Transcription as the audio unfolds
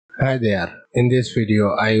Hi there, in this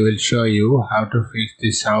video I will show you how to fix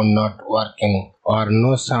the sound not working or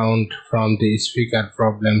no sound from the speaker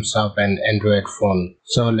problems of an Android phone.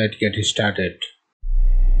 So let's get started.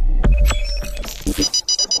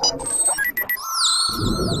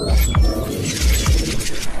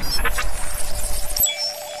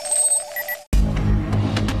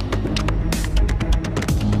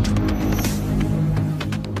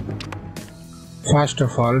 First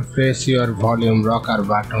of all, press your volume rocker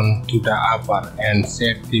button to the upper and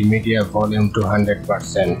set the media volume to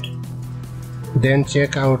 100%. Then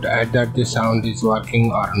check out either the sound is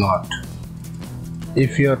working or not.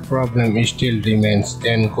 If your problem still remains,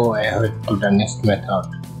 then go ahead to the next method.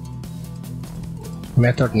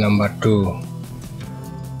 Method number 2.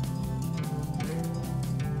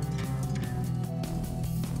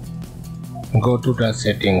 Go to the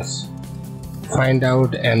settings. Find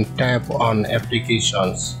out and tap on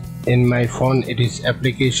applications. In my phone it is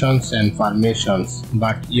applications and permissions,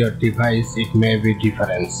 but your device it may be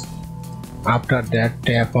different. After that,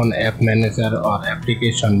 tap on app manager or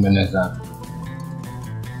application manager.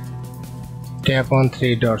 Tap on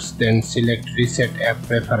 3 dots, then select reset app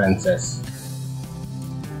preferences.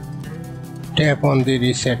 Tap on the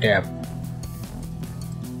reset app.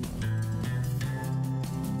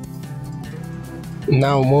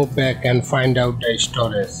 Now move back and find out the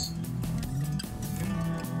storage.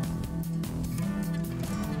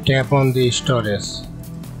 Tap on the storage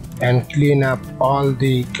and clean up all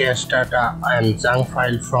the cache data and junk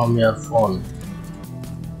file from your phone.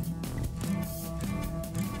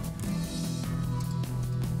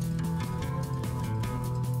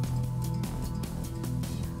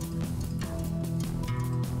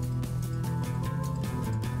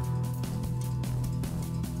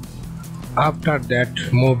 After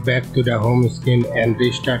that, move back to the home screen and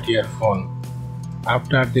restart your phone.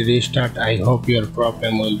 After the restart, I hope your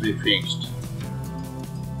problem will be fixed.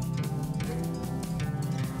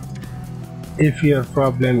 If your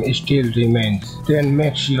problem still remains, then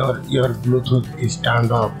make sure your Bluetooth is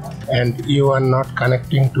turned off and you are not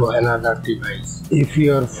connecting to another device. If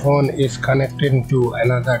your phone is connecting to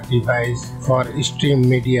another device for stream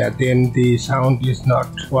media, then the sound is not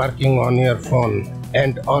working on your phone.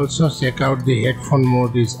 And also check out the headphone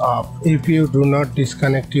mode is off. If you do not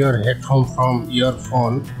disconnect your headphone from your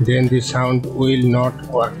phone, then the sound will not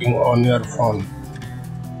working on your phone.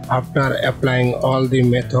 After applying all the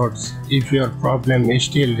methods, if your problem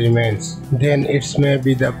still remains, then it may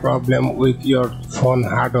be the problem with your phone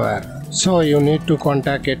hardware. So you need to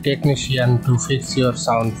contact a technician to fix your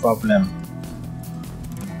sound problem.